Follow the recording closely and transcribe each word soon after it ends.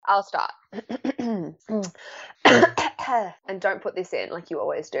I'll start. And don't put this in like you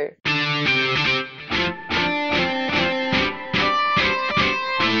always do.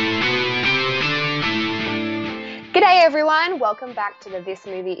 G'day everyone, welcome back to the This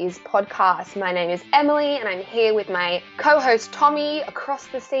Movie Is podcast. My name is Emily and I'm here with my co-host Tommy across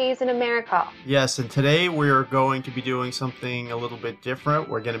the seas in America. Yes, and today we're going to be doing something a little bit different.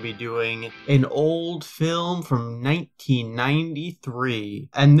 We're going to be doing an old film from 1993.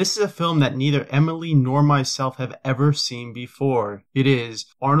 And this is a film that neither Emily nor myself have ever seen before. It is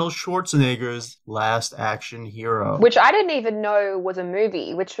Arnold Schwarzenegger's Last Action Hero. Which I didn't even know was a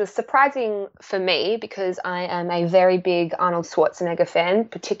movie, which was surprising for me because I am a very big Arnold Schwarzenegger fan,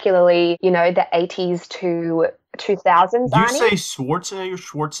 particularly, the 80s to 2000s. You say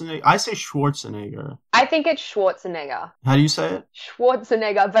Schwarzenegger? I say Schwarzenegger. I think it's Schwarzenegger. How do you say it?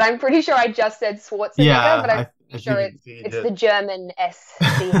 Schwarzenegger, but I'm pretty sure I just said Schwarzenegger, yeah, but I'm sure it's the German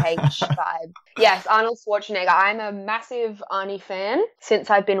SCH vibe. Yes, Arnold Schwarzenegger. I'm a massive Arnie fan since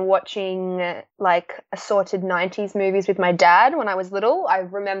I've been watching assorted 90s movies with my dad when I was little. I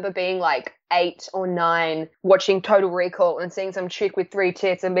remember being 8 or 9 watching Total Recall and seeing some chick with 3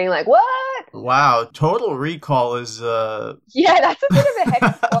 tits and being like, what? Wow, Total Recall is Yeah, that's a bit of a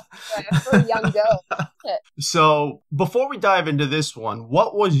hectic for a young girl. So, before we dive into this one,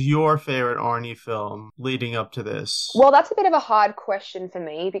 what was your favorite Arnie film leading up to this? Well, that's a bit of a hard question for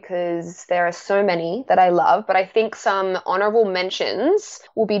me because there are so many that I love, but I think some honorable mentions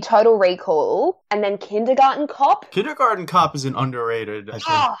will be Total Recall and then Kindergarten Cop. Kindergarten Cop is an underrated, I think.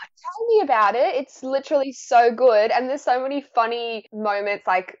 Oh, tell me about it. It's literally so good. And there's so many funny moments,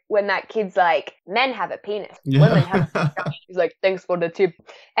 like when that kid's like, men have a penis, women have a penis. He's like, thanks for the tip.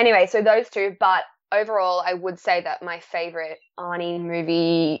 Anyway, so those two, but overall, I would say that my favorite Arnie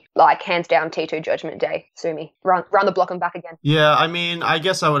movie, hands down, T2 Judgment Day. Sue me. Run the block and back again. Yeah, I mean, I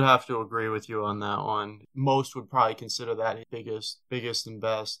guess I would have to agree with you on that one. Most would probably consider that his biggest and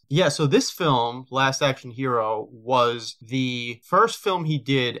best. Yeah, so this film, Last Action Hero, was the first film he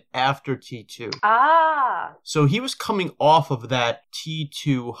did after T2. Ah. So he was coming off of that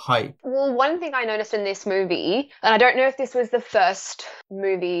T2 hype. Well, one thing I noticed in this movie, and I don't know if this was the first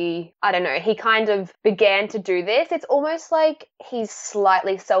movie, I don't know, he kind of began to do this. It's almost like he's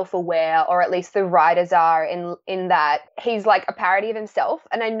slightly self-aware, or at least the writers are in that he's like a parody of himself.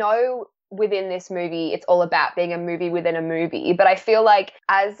 And I know within this movie it's all about being a movie within a movie, but I feel like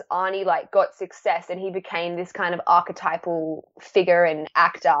as Arnie got success and he became this kind of archetypal figure and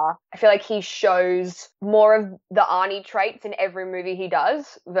actor, I feel like he shows more of the Arnie traits in every movie he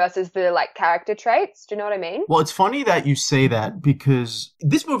does versus the character traits. Do you know what I mean? Well, it's funny that you say that because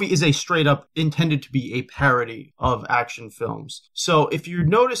this movie is a straight up intended to be a parody of action films. So if you're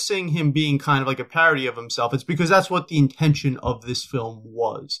noticing him being kind of like a parody of himself, it's because that's what the intention of this film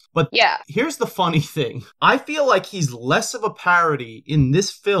was. But yeah. Here's the funny thing. I feel like he's less of a parody in this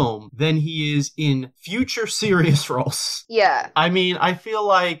film than he is in future serious roles. Yeah. I mean, I feel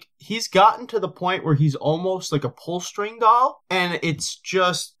like he's gotten to the point where he's almost like a pull string doll, and it's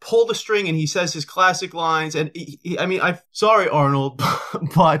just pull the string and he says his classic lines. And sorry, Arnold,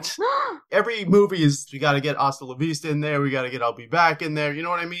 but every movie is, we got to get Hasta La Vista in there. We got to get I'll Be Back in there. You know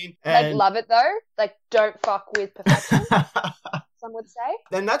what I mean? And love it though. Don't fuck with perfection. Some would say.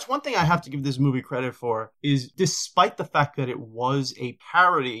 And that's one thing I have to give this movie credit for, is despite the fact that it was a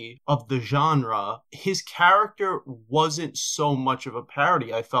parody of the genre, his character wasn't so much of a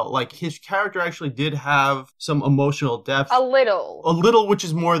parody. I felt like his character actually did have some emotional depth. A little, which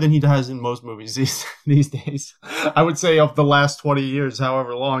is more than he does in most movies these days. I would say of the last 20 years,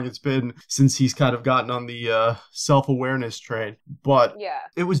 however long it's been since he's kind of gotten on the self-awareness train. But yeah,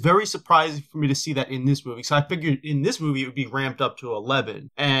 it was very surprising for me to see that in this movie. So I figured in this movie it would be ramped up to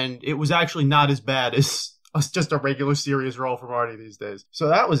 11, and it was actually not as bad as just a regular serious role from Arnie these days. So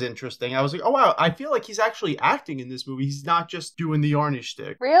that was interesting. I was like, oh wow, I feel like he's actually acting in this movie. He's not just doing the Arnie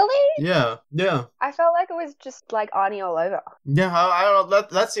shtick. Really? Yeah. I felt like it was just like Arnie all over. Yeah, I don't know.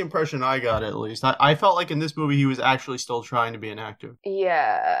 That's the impression I got, at least. I felt like in this movie he was actually still trying to be an actor.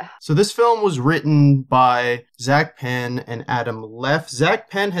 Yeah. So this film was written by Zach Penn and Adam Leff. Zach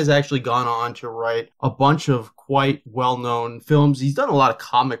Penn has actually gone on to write a bunch of quite well-known films. He's done a lot of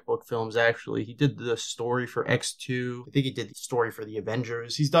comic book films, actually. He did the story for X2. I think he did the story for the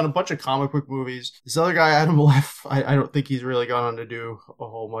Avengers. He's done a bunch of comic book movies. This other guy, Adam Leff, I don't think he's really gone on to do a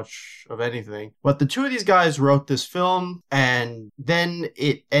whole much of anything. But the two of these guys wrote this film, and then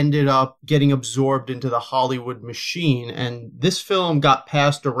it ended up getting absorbed into the Hollywood machine. And this film got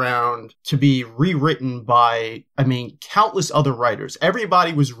passed around to be rewritten by, countless other writers.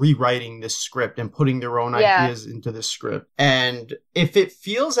 Everybody was rewriting this script and putting their own ideas ideas into this script. And if it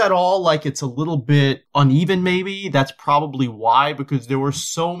feels at all like it's a little bit uneven, maybe, that's probably why, because there were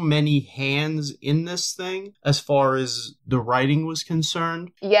so many hands in this thing as far as the writing was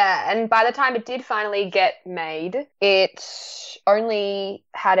concerned. Yeah, and by the time it did finally get made, it only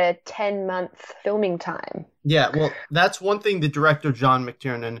had a 10-month filming time. Yeah, well, that's one thing the director, John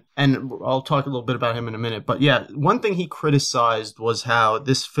McTiernan, and I'll talk a little bit about him in a minute, but yeah, one thing he criticized was how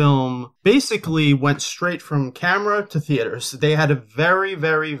this film basically went straight from camera to theaters. They had a very,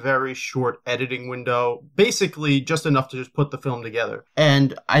 very, very short editing window, basically just enough to just put the film together.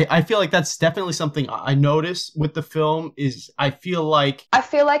 And I feel like that's definitely something I noticed with the film is I feel like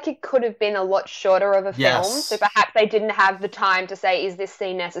it could have been a lot shorter of a film, so perhaps they didn't have the time to say, is this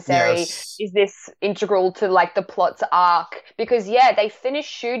scene necessary? Yes. Is this integral to like the plot's arc? Because yeah, they finished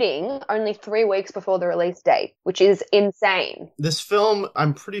shooting only 3 weeks before the release date, which is insane. This film,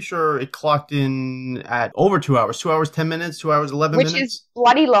 I'm pretty sure it clocked in at over 2 hours. 2 hours, 10 minutes, 2 hours, 11 minutes. Which is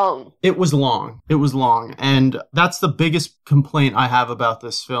bloody long. It was long. It was long. And that's the biggest complaint I have about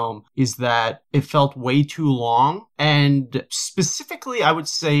this film is that it felt way too long. And specifically, I would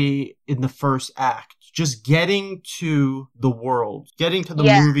say in the first act, just getting to the world, getting to the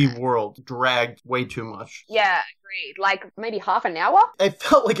movie world dragged way too much. Yeah, agreed. Like maybe half an hour? It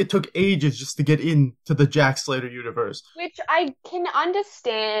felt like it took ages just to get into the Jack Slater universe. Which I can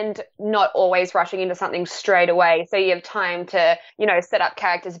understand not always rushing into something straight away. So you have time to, set up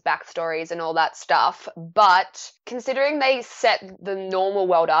characters' backstories and all that stuff. But considering they set the normal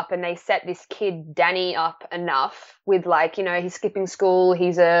world up and they set this kid, Danny, up enough with he's skipping school,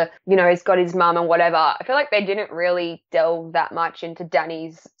 he's got his mum and whatever. I feel like they didn't really delve that much into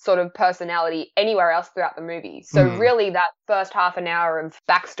Danny's sort of personality anywhere else throughout the movie. So really that first half an hour of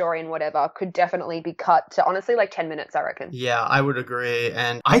backstory and whatever could definitely be cut to honestly 10 minutes, I reckon. Yeah, I would agree.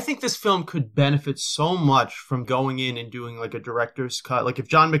 And I think this film could benefit so much from going in and doing a director's cut. Like if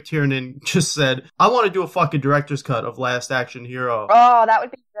John McTiernan just said, I want to do a fucking director's cut of Last Action Hero. Oh, that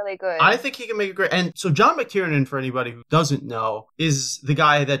would be really good. I think he can make it great. And so John McTiernan, for anybody who doesn't know, is the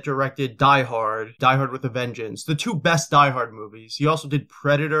guy that directed Die Hard with a Vengeance, the two best Die Hard movies. He also did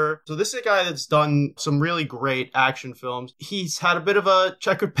Predator. So this is a guy that's done some really great action films. He's had a bit of a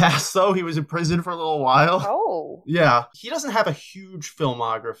checkered past, though. He was in prison for a little while. Oh. Yeah. He doesn't have a huge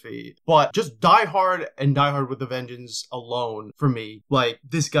filmography, but just Die Hard and Die Hard with a Vengeance alone, for me,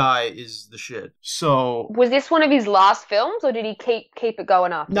 this guy is the shit. So... Was this one of his last films, or did he keep it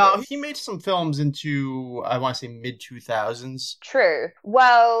going after No, he made some films into, I want to say, mid-2000s. True.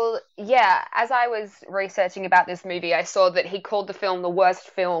 Well, yeah, as I was researching about this movie, I saw that he called the film the worst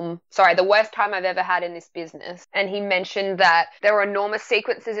time I've ever had in this business. And he mentioned that there were enormous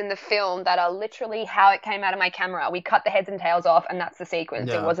sequences in the film that are literally how it came out of my camera. We cut the heads and tails off, and that's the sequence.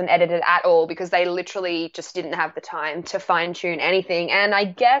 Yeah. It wasn't edited at all because they literally just didn't have the time to fine-tune anything. And I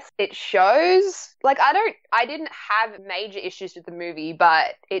guess it shows. I didn't have major issues with the movie,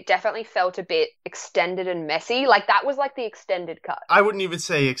 but it definitely felt a bit extended and messy. That was the extended cut. I wouldn't even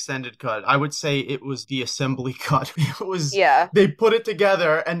say extended cut. I would say it was the assembly cut. It was, they put it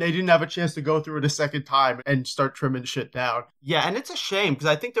together and they didn't have a chance to go through it a second time and start trimming shit down. Yeah, and it's a shame because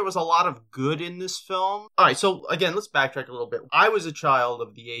I think there was a lot of good in this film. All right, so again, let's backtrack a little bit. I was a child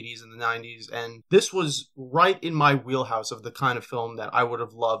of the 80s and the 90s, and this was right in my wheelhouse of the kind of film that I would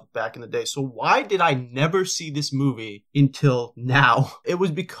have loved back in the day. So why did I never see this movie until now? It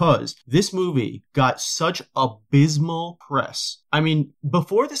was because this movie got such abysmal press. I mean,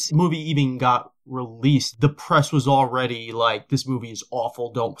 before this movie even got released, the press was already like, this movie is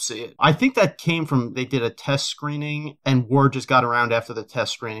awful, don't see it. I think that came from, they did a test screening and word just got around after the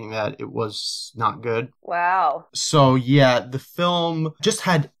test screening that it was not good. Wow. So yeah, the film just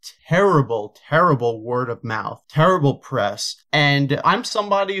had terrible word of mouth, terrible press. And I'm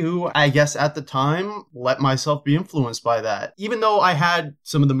somebody who, I guess at the time, let myself be influenced by that. Even though I had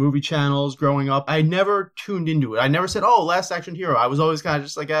some of the movie channels growing up, I never tuned into it. I never said, oh, Last Action Hero. I was always kind of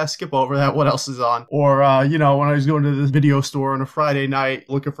just skip over that. What else is on? Or, when I was going to the video store on a Friday night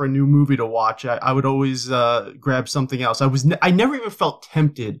looking for a new movie to watch, I would always grab something else. I never even felt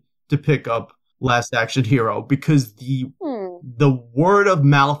tempted to pick up Last Action Hero because the word of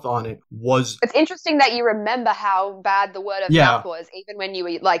mouth on it was... It's interesting that you remember how bad the word of mouth was, even when you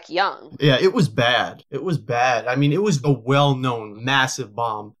were, young. Yeah, it was bad. It was bad. I mean, it was a well-known, massive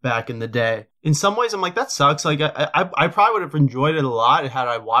bomb back in the day. in some ways, I'm like, that sucks. Like, I probably would have enjoyed it a lot had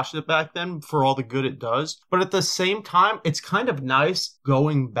I watched it back then for all the good it does. But at the same time, it's kind of nice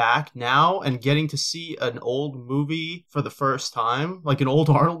going back now and getting to see an old movie for the first time, like an old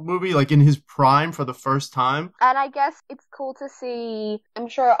Arnold movie, like in his prime for the first time. And I guess it's cool to see, I'm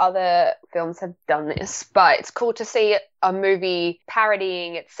sure other films have done this, but it's cool to see a movie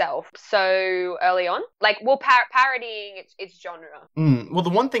parodying itself so early on. Like, well, parodying its genre. Well, the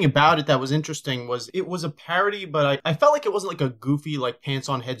one thing about it that was interesting was it was a parody, but I felt like it wasn't like a goofy, like pants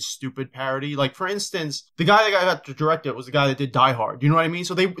on head stupid parody. Like, for instance, the guy that got to direct it was the guy that did Die Hard. You know what I mean?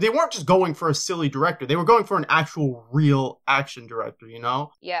 So they weren't just going for a silly director. They were going for an actual real action director, you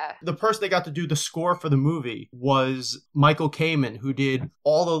know? Yeah. The person that got to do the score for the movie was Michael Kamen, who did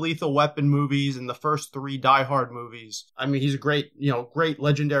all the Lethal Weapon movies and the first 3 Die Hard movies. I mean, he's a great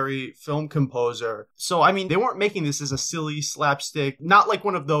legendary film composer. So, I mean, they weren't making this as a silly slapstick, not like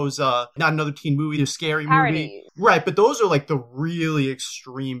one of those, not another teen movie, a scary parodies. Movie. Right, but those are like the really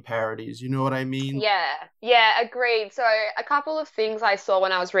extreme parodies, you know what I mean? Yeah, agreed. So a couple of things I saw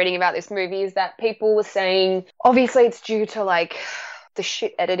when I was reading about this movie is that people were saying, obviously it's due to like the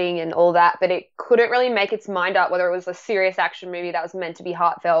shit editing and all that, but it couldn't really make its mind up whether it was a serious action movie that was meant to be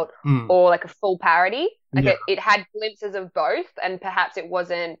heartfelt or like a full parody. Like it had glimpses of both, and perhaps it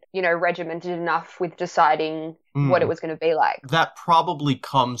wasn't, regimented enough with deciding what it was going to be like. That probably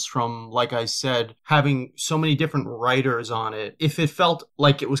comes from, like I said, having so many different writers on it. If it felt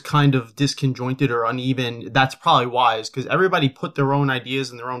like it was kind of disconjointed or uneven, that's probably wise, because everybody put their own ideas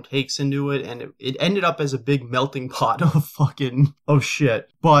and their own takes into it, and it ended up as a big melting pot of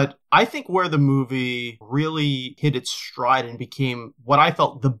shit. But I think where the movie really hit its stride and became what I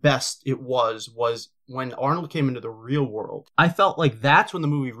felt the best it was when Arnold came into the real world. I felt like that's when the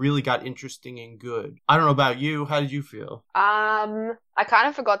movie really got interesting and good. I don't know about you. How did you feel? I kind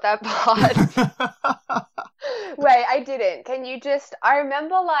of forgot that part. Wait, I didn't. Can you I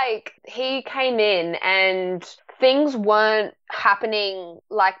remember like he came in and things weren't happening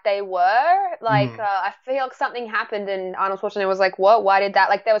like they were. Like, I feel like something happened and Arnold Schwarzenegger was like, what? Why did that?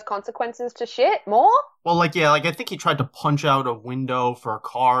 Like, there was consequences to shit? More? Well, I think he tried to punch out a window for a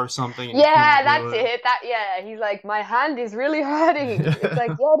car or something. Yeah, that's it. He's like, my hand is really hurting. It's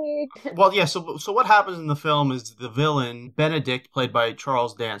like, yeah, dude. Well, yeah, so what happens in the film is the villain, Benedict, played by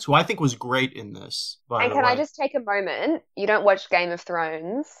Charles Dance, who I think was great in this, by And the can way. I just take a moment? You don't watch Game of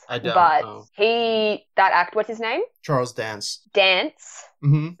Thrones. I don't, but no. That act, what's his name? Charles Dance. Dance.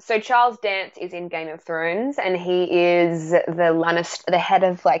 Mm-hmm. So Charles Dance is in Game of Thrones, and he is the head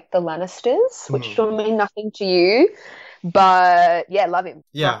of like the Lannisters, which will mean nothing to you, but yeah, love him.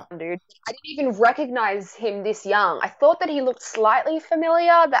 Yeah, dude. I didn't even recognize him this young. I thought that he looked slightly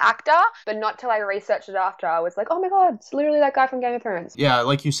familiar, the actor, but not till I researched it after. I was like, oh my god, it's literally that guy from Game of Thrones. Yeah,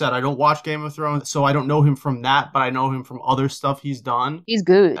 like you said, I don't watch Game of Thrones, so I don't know him from that, but I know him from other stuff he's done. He's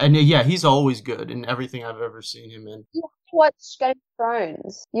good. And yeah, he's always good in everything I've ever seen him in. You have to watch Game of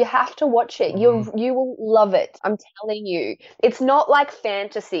Thrones. You have to watch it. You will love it. I'm telling you. It's not like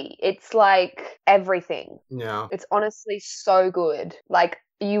fantasy. It's like everything. Yeah. It's honestly so good. Like,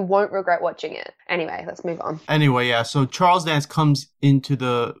 you won't regret watching it. Anyway, let's move on. Anyway, yeah, so Charles Dance comes into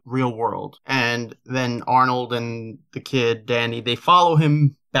the real world, and then Arnold and the kid, Danny, they follow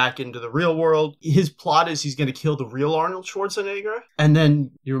him back into the real world. His plot is he's going to kill the real Arnold Schwarzenegger. And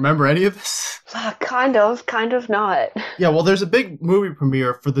then, you remember any of this? Kind of not. Yeah, well, there's a big movie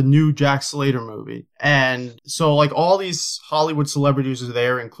premiere for the new Jack Slater movie. And so, like, all these Hollywood celebrities are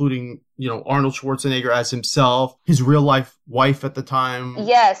there, including, Arnold Schwarzenegger as himself, his real-life wife at the time.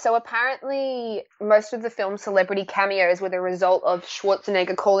 Yeah, so apparently most of the film's celebrity cameos were the result of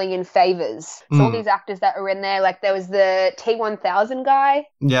Schwarzenegger calling in favors. So all these actors that were in there, like there was the T-1000 guy.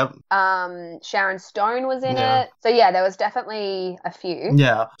 Yep. Sharon Stone was in it. So yeah, there was definitely a few.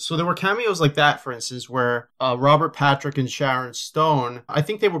 Yeah. So there were cameos like that, for instance, where Robert Patrick and Sharon Stone, I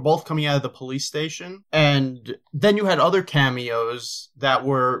think they were both coming out of the police station. And then you had other cameos that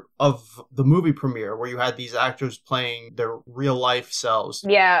were of the movie premiere, where you had these actors playing their real life selves.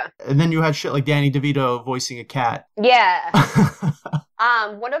 Yeah. And then you had shit like Danny DeVito voicing a cat. Yeah.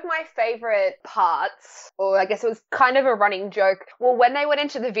 One of my favorite parts, or I guess it was kind of a running joke, well, when they went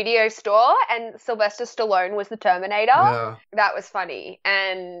into the video store and Sylvester Stallone was the Terminator, that was funny.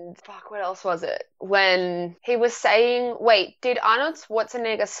 And fuck, what else was it? When he was saying, wait, did Arnold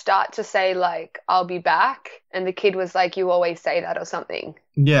Schwarzenegger start to say like, I'll be back? And the kid was like, you always say that or something.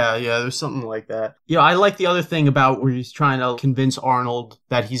 Yeah, there's something like that. Yeah, I like the other thing about where he's trying to convince Arnold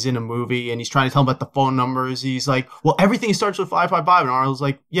that he's in a movie and he's trying to tell him about the phone numbers. He's like, well, everything starts with 555. And Arnold's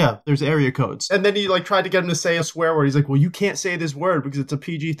like, yeah, there's area codes. And then he like tried to get him to say a swear word. He's like, well, you can't say this word because it's a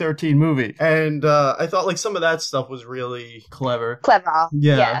PG-13 movie. And I thought like some of that stuff was really clever. Clever.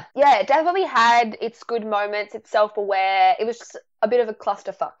 Yeah. Yeah, it definitely had its good moments. It's self-aware. It was just a bit of a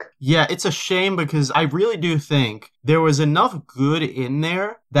clusterfuck. Yeah, it's a shame because I really do think there was enough good in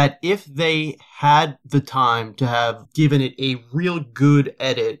there that if they had the time to have given it a real good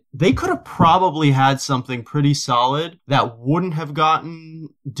edit, they could have probably had something pretty solid that wouldn't have gotten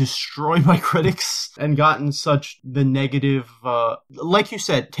destroyed by critics and gotten such the negative, like you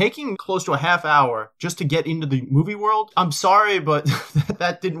said, taking close to a half hour just to get into the movie world. I'm sorry, but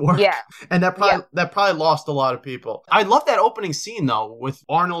that didn't work. Yeah. And that probably lost a lot of people. I love that opening scene though, with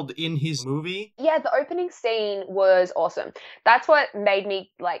Arnold in his movie. Yeah, the opening scene was awesome. That's what made me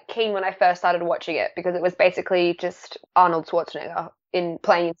like keen when I first started watching it, because it was basically just Arnold Schwarzenegger in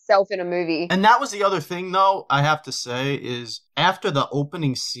playing himself in a movie. And that was the other thing though, I have to say, is after the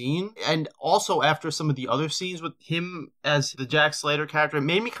opening scene and also after some of the other scenes with him as the Jack Slater character, it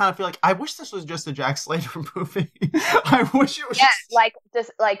made me kind of feel like I wish this was just a Jack Slater movie. I wish it was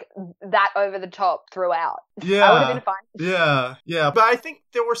just like that over the top throughout. Yeah. I would have been fine. Yeah. But I think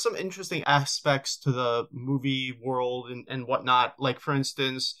there were some interesting aspects to the movie world and whatnot. Like, for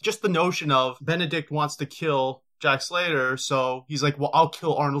instance, just the notion of Benedict wants to kill Jack Slater, so he's like, well, I'll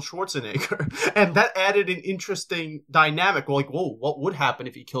kill Arnold Schwarzenegger. And that added an interesting dynamic. Well, like, whoa, what would happen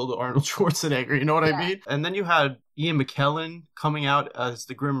if he killed Arnold Schwarzenegger? You know what I mean? And then you had Ian McKellen coming out as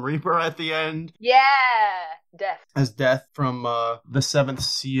the Grim Reaper at the end. Yeah, Death. As Death from The Seventh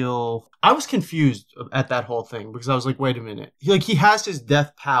Seal. I was confused at that whole thing because I was like, wait a minute. He has his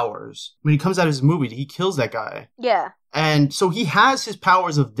death powers. When he comes out of his movie, he kills that guy. Yeah. And so he has his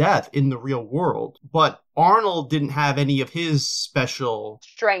powers of death in the real world, but Arnold didn't have any of his special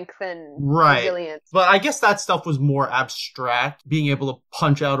strength and resilience. But I guess that stuff was more abstract, being able to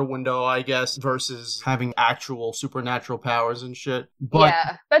punch out a window, I guess, versus having actual supernatural powers and shit. But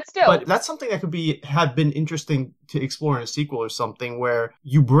still. But that's something that could have been interesting to explore in a sequel or something, where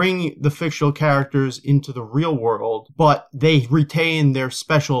you bring the fictional characters into the real world, but they retain their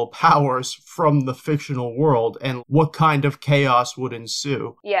special powers from the fictional world, and what kind of chaos would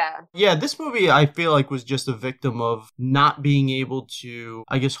ensue. Yeah, this movie I feel like was just a victim of not being able to,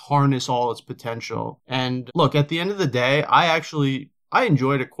 I guess, harness all its potential. And look, at the end of the day, I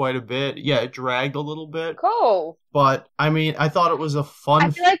enjoyed it quite a bit. Yeah, it dragged a little bit. Cool. But I mean, I thought it was a fun. I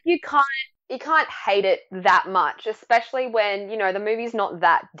feel like you can't hate it that much, especially when, the movie's not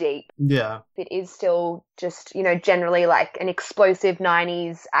that deep. Yeah. It is still just, generally like an explosive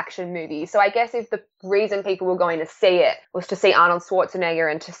 90s action movie. So I guess if the reason people were going to see it was to see Arnold Schwarzenegger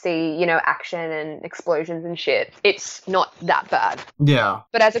and to see, action and explosions and shit, it's not that bad. Yeah.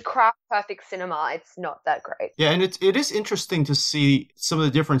 But as a craft perfect cinema, it's not that great. Yeah, and it is interesting to see some of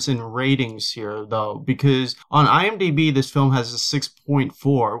the difference in ratings here, though, because on IMDb, this film has a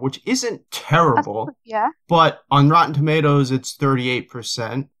 6.4, which isn't terrible. Yeah. But on Rotten Tomatoes, it's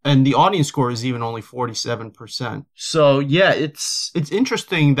 38%. And the audience score is even only 47%. So yeah, it's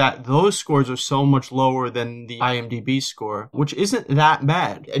interesting that those scores are so much lower than the IMDb score, which isn't that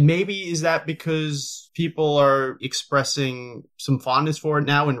bad. And maybe is that because people are expressing some fondness for it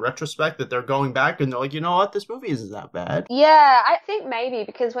now in retrospect, that they're going back and they're like, you know what, this movie isn't that bad. Yeah, I think maybe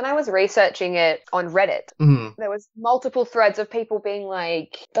because when I was researching it on Reddit, there was multiple threads of people being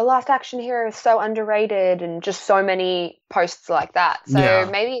like, the Last Action Hero is so underrated, and just so many posts like that. So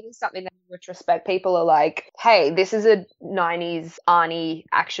maybe it is something that in retrospect people are like, hey, this is a 90s Arnie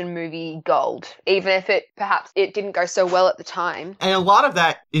action movie gold, even if perhaps it didn't go so well at the time. And a lot of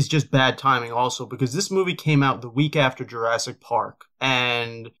that is just bad timing also, because this movie came out the week after Jurassic Park,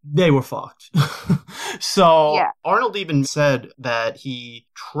 and they were fucked. So Arnold even said that he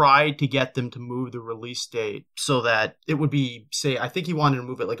tried to get them to move the release date so that it would be, I think he wanted to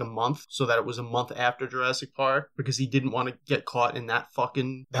move it like a month, so that it was a month after Jurassic Park, because he didn't want to get caught in that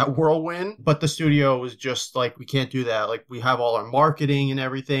whirlwind. But the studio was just like, we can't do that. Like, we have all our marketing and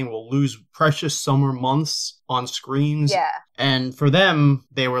everything. We'll lose precious summer months on screens. Yeah. And for them,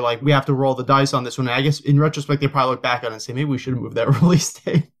 they were like, we have to roll the dice on this one. And I guess in retrospect, they probably look back on it and say, maybe we should have moved that release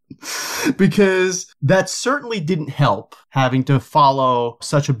date. Because that certainly didn't help having to follow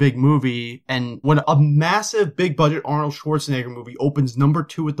such a big movie. And when a massive big budget Arnold Schwarzenegger movie opens number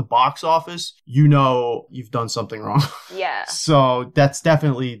 2 at the box office, you know you've done something wrong. Yeah. So that's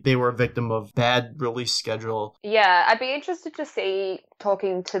definitely, they were a victim of bad release schedule. Yeah, I'd be interested to see,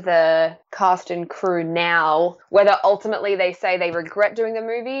 talking to the cast and crew now, whether ultimately they say they regret doing the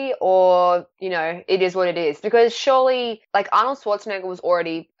movie or, you know, it is what it is. Because surely, like, Arnold Schwarzenegger was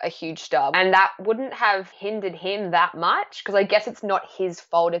already a huge star, and that wouldn't have hindered him that much, because I guess it's not his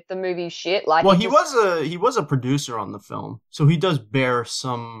fault if the movie's shit. Like, well, he was a producer on the film, so he does bear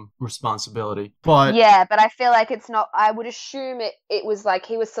some responsibility. But yeah, but I feel like it's not. I would assume it was like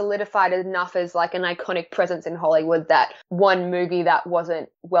he was solidified enough as like an iconic presence in Hollywood that one movie that wasn't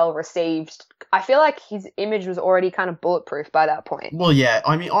well received, I feel like his image was already kind of bulletproof by that point. Well, yeah,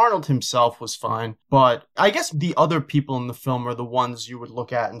 I mean, Arnold himself was fine, but I guess the other people in the film are the ones you would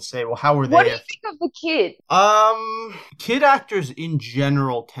look at and say, well, how are they? What do you think of the kid? Kid actors in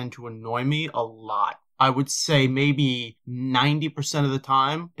general tend to annoy me a lot. I would say maybe 90% of the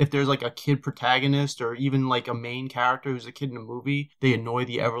time, if there's like a kid protagonist or even like a main character who's a kid in a movie, they annoy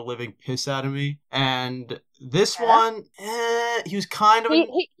the ever-living piss out of me. And this one, he was kind of...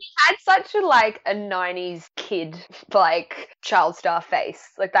 He had such a, like, a 90s kid, like, child star face.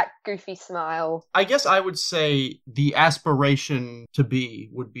 Like, that goofy smile. I guess I would say the aspiration to be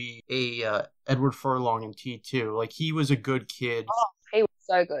would be a Edward Furlong in T2. Like, he was a good kid. Oh, he was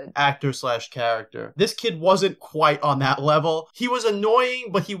so good. Actor slash character. This kid wasn't quite on that level. He was annoying,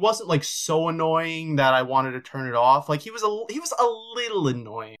 but he wasn't like so annoying that I wanted to turn it off. Like he was a little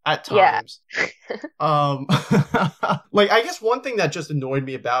annoying at times. Yeah. Like I guess one thing that just annoyed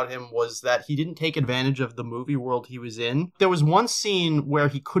me about him was that he didn't take advantage of the movie world he was in. There was one scene where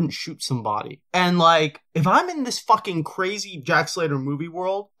he couldn't shoot somebody. And like, if I'm in this fucking crazy Jack Slater movie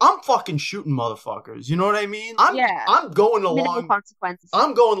world, I'm fucking shooting motherfuckers. You know what I mean? I'm going along. Consequences.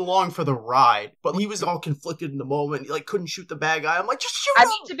 I'm going along for the ride. But he was all conflicted in the moment. He like couldn't shoot the bad guy. I'm like, just shoot him. I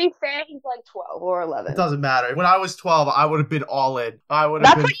mean, to be fair, he's like 12 or 11. It doesn't matter. When I was 12, I would have been all in.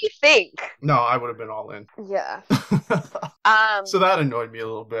 That's what you think. No, I would have been all in. Yeah. So that annoyed me a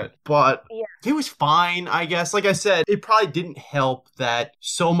little bit. But yeah. He was fine, I guess. Like I said, it probably didn't help that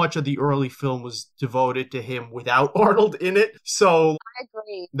so much of the early film was devoted to him without Arnold in it. So I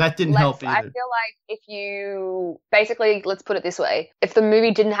agree. That didn't help either. I feel like if you basically, let's put it this way, if the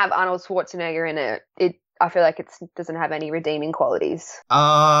movie didn't have Arnold Schwarzenegger in it, I feel like it doesn't have any redeeming qualities.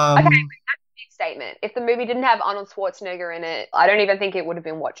 Okay, that's a big statement. If the movie didn't have Arnold Schwarzenegger in it, I don't even think it would have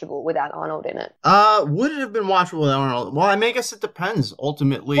been watchable without Arnold in it. Would it have been watchable without Arnold? Well, I mean, I guess it depends,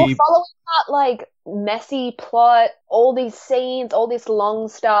 ultimately. Well, following that, like, messy plot, all these scenes, all this long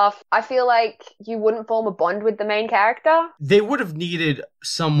stuff, I feel like you wouldn't form a bond with the main character. They would have needed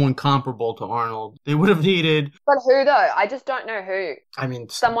someone comparable to Arnold. They would have needed... But who, though? I just don't know who. I mean...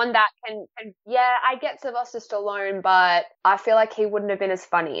 Someone that can... Yeah, I get Sylvester Stallone, but I feel like he wouldn't have been as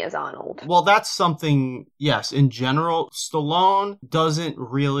funny as Arnold. Well, that's something, yes, in general, Stallone doesn't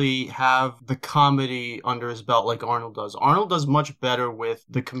really have the comedy under his belt like Arnold does. Arnold does much better with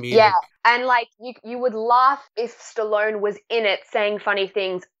the comedic... Yeah. And, like, you would laugh if Stallone was in it saying funny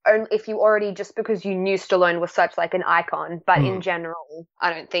things, if you already, just because you knew Stallone was such, like, an icon. But in general,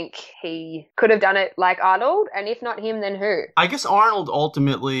 I don't think he could have done it like Arnold. And if not him, then who? I guess Arnold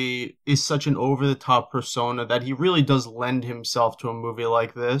ultimately is such an over-the-top persona that he really does lend himself to a movie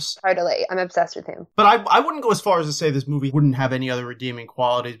like this. Totally. I'm obsessed with him. But I wouldn't go as far as to say this movie wouldn't have any other redeeming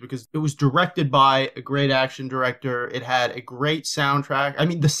qualities, because it was directed by a great action director. It had a great soundtrack. I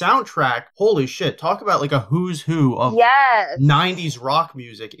mean, the soundtrack, holy shit, talk about like a who's who of 90s rock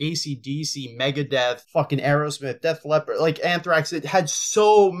music. AC/DC, Megadeth, fucking Aerosmith, Def Leppard, like Anthrax. It had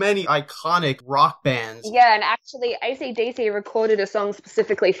so many iconic rock bands. Yeah, and actually AC/DC recorded a song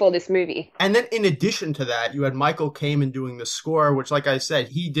specifically for this movie. And then in addition to that, you had Michael Kamen doing the score, which, like I said,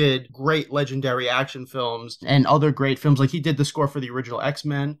 he did great legendary action films and other great films. Like he did the score for the original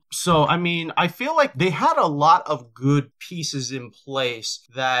X-Men. So, I mean, I feel like they had a lot of good pieces in place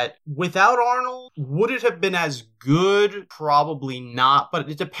that without Arnold, would it have been as good? Probably not, but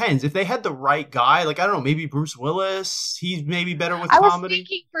it depends. If they had the right guy, like, I don't know, maybe Bruce Willis, he's maybe better with comedy. I was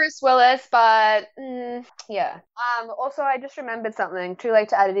thinking Bruce Willis, but yeah. Also, I just remembered something, too late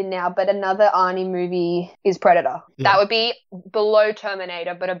to add it in now, but another Arnie movie is Predator. Yeah. That would be below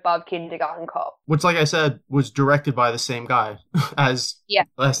Terminator, but above Kindergarten Cop. Which, like I said, was directed by the same guy as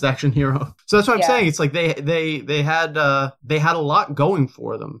Last Action Hero. So that's what I'm saying. It's like they had a lot going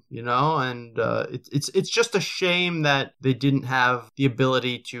for them, you know, and it's just a shame shame that they didn't have the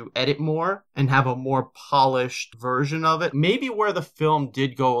ability to edit more and have a more polished version of it. Maybe where the film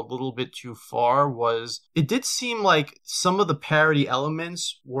did go a little bit too far was it did seem like some of the parody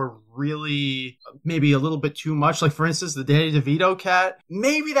elements were really maybe a little bit too much. Like, for instance, the Danny DeVito cat.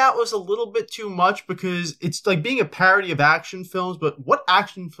 Maybe that was a little bit too much because it's like being a parody of action films, but what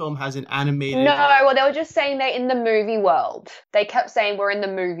action film has an animated... No, well, they were just saying they're in the movie world. They kept saying we're in the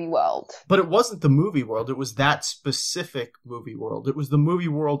movie world. But it wasn't the movie world. It was that specific movie world. It was the movie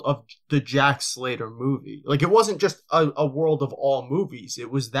world of the Jack Slater movie. Like, it wasn't just a world of all movies.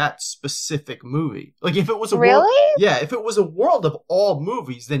 It was that specific movie. Like, if it was a Really? Yeah, if it was a world of all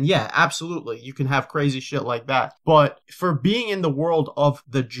movies, then yeah, absolutely. You can have crazy shit like that. But for being in the world of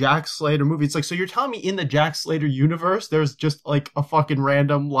the Jack Slater movie, it's like, so you're telling me in the Jack Slater universe, there's just like a fucking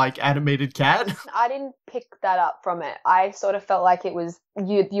random like animated cat? I didn't pick that up from it. I sort of felt like it was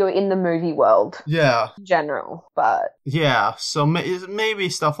you're in the movie world. Yeah. In general, but... Yeah, so maybe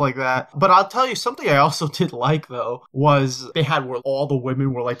stuff like that. But I'll tell you, something I also did like, though, was they had where all the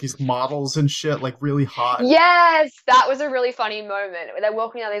women were like these models and shit, like really hot. Yes! That was a really funny moment. They're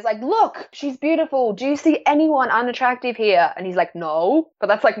walking out, he's like, look, she's beautiful. Do you see anyone unattractive here? And he's like, no. But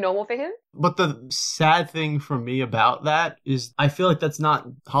that's like normal for him. But the sad thing for me about that is I feel like that's not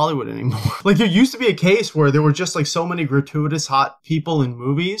Hollywood anymore. Like, there used to be a case where there were just like so many gratuitous hot people in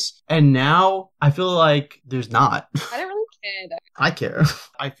movies, and now I feel like there's not. I don't really care though. I care.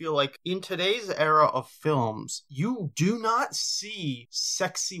 I feel like in today's era of films, you do not see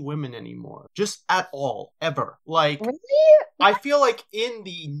sexy women anymore. Just at all. Ever. Like, Really? I feel like in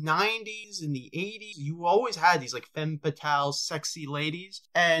the 90s, in the 80s, you always had these like femme fatale, sexy ladies.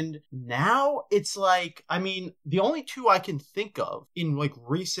 And now it's like, I mean, the only two I can think of in like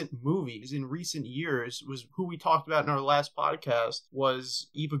recent movies, in recent years, was who we talked about in our last podcast, was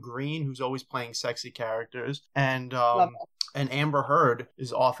Eva Green, who's always playing sexy characters. And Amber Heard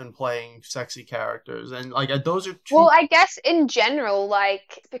is often playing sexy characters. And, like, those are two... Well, I guess in general,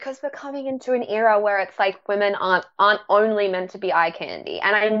 like, because we're coming into an era where it's like women aren't only meant to be eye candy.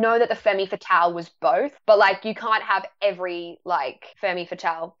 And I know that the femme fatale was both, but, like, you can't have every, like, femme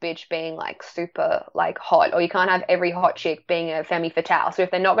fatale bitch being, like, super, like, hot. Or you can't have every hot chick being a femme fatale. So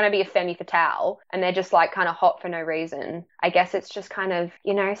if they're not going to be a femme fatale and they're just, like, kind of hot for no reason, I guess it's just kind of,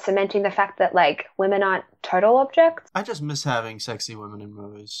 you know, cementing the fact that, like, women aren't total objects. I just miss having sexy women in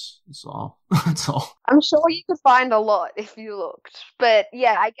movies. That's all. That's all. I'm sure you could find a lot if you looked. But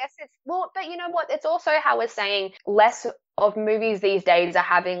yeah, I guess it's... Well, but you know what? It's also how we're saying less of movies these days are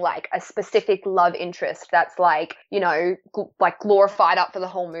having like a specific love interest that's like, you know, like glorified up for the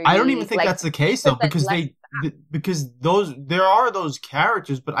whole movie. I don't even think like, that's the case though, because there are those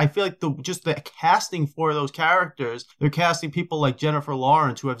characters, but I feel like the casting for those characters, they're casting people like Jennifer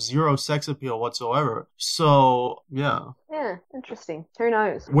Lawrence who have zero sex appeal whatsoever. So yeah. Yeah, interesting. Who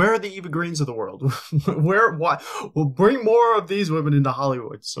knows? Where are the Eva Greens of the world? Why? We'll bring more of these women into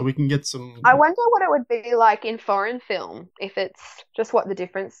Hollywood so we can get some... I wonder what it would be like in foreign film, if it's just what the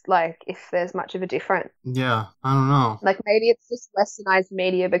difference, like, if there's much of a difference. Yeah, I don't know. Like, maybe it's just westernized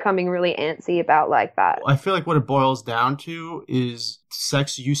media becoming really antsy about, like, that. I feel like what it boils down to is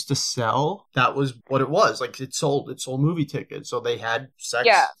sex used to sell. That was what it was. Like, it sold movie tickets, so they had sex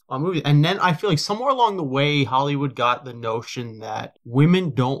on movies. And then I feel like somewhere along the way, Hollywood got the notion that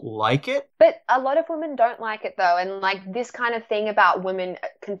women don't like it. But a lot of women don't like it, though. And, like, this kind of thing about women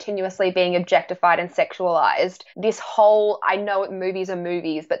continuously being objectified and sexualized, this whole, I know movies are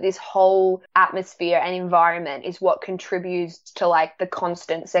movies, but this whole atmosphere and environment is what contributes to, like, the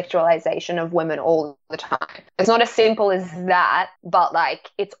constant sexualization of women all the time. It's not as simple as that, but, like,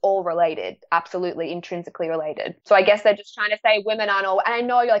 it's all related, absolutely intrinsically related. So I guess they're just trying to say women aren't all, and I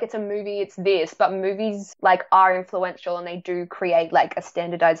know, like, it's a movie, it's this, but movies, like, are influential and they do create, like, a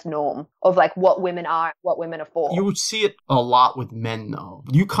standardized norm of, like, what women are, what women are for. You would see it a lot with men, though.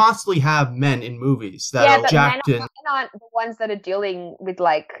 You constantly have men in movies that are jacked in. Men aren't the ones that are dealing with,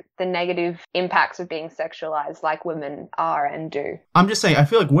 like, the negative impacts of being sexualized like women are and do. I'm just saying, I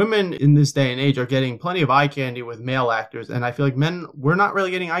feel like women in this day and age are getting plenty of eye candy with male actors, and I feel like men, we're not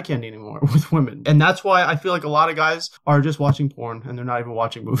really getting eye candy anymore with women. And that's why I feel like a lot of guys are just watching porn, and they're not even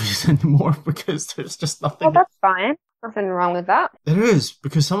watching movies anymore, because there's just nothing. Well, that's fine. Nothing wrong with that. It is,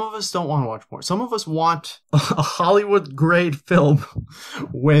 because some of us don't want to watch porn. Some of us want a Hollywood-grade film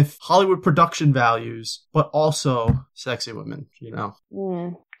with Hollywood production values, but also sexy women, you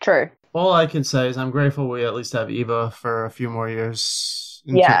know? True. All I can say is I'm grateful we at least have Eva for a few more years.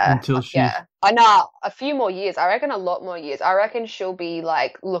 Yeah, until she. yeah. I know a few more years. I reckon a lot more years. I reckon she'll be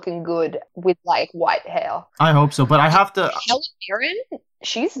like looking good with like white hair. I hope so, but I have to. Helen Mirren,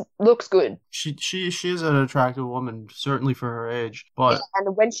 she's looks good. She is an attractive woman, certainly for her age. But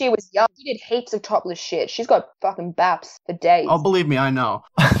And when she was young, she did heaps of topless shit. She's got fucking baps for days. oh, believe me, I know.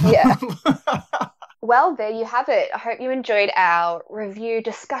 Yeah. Well, there you have it. I hope you enjoyed our review,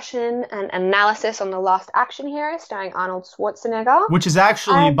 discussion, and analysis on The Last Action Hero starring Arnold Schwarzenegger. Which is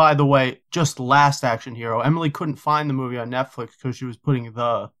actually, by the way, just Last Action Hero. Emily couldn't find the movie on Netflix because she was putting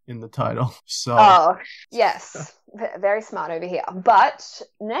 "the" in the title. So. Oh, yes. Very smart over here. But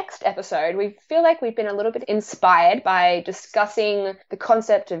next episode, we feel like we've been a little bit inspired by discussing the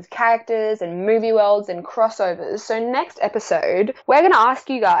concept of characters and movie worlds and crossovers. So next episode, we're going to ask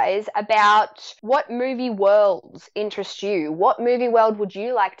you guys about what movie worlds interest you. What movie world would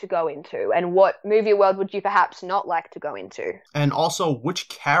you like to go into? And what movie world would you perhaps not like to go into? And also, which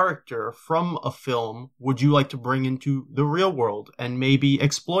character from a film would you like to bring into the real world and maybe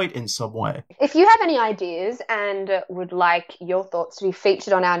exploit in some way? If you have any ideas and would like your thoughts to be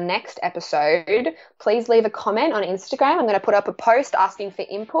featured on our next episode, please leave a comment on Instagram. I'm going to put up a post asking for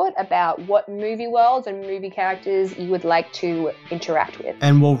input about what movie worlds and movie characters you would like to interact with.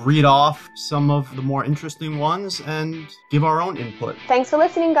 And we'll read off some of the more interesting ones and give our own input. Thanks for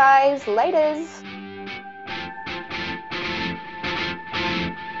listening, guys. Laters.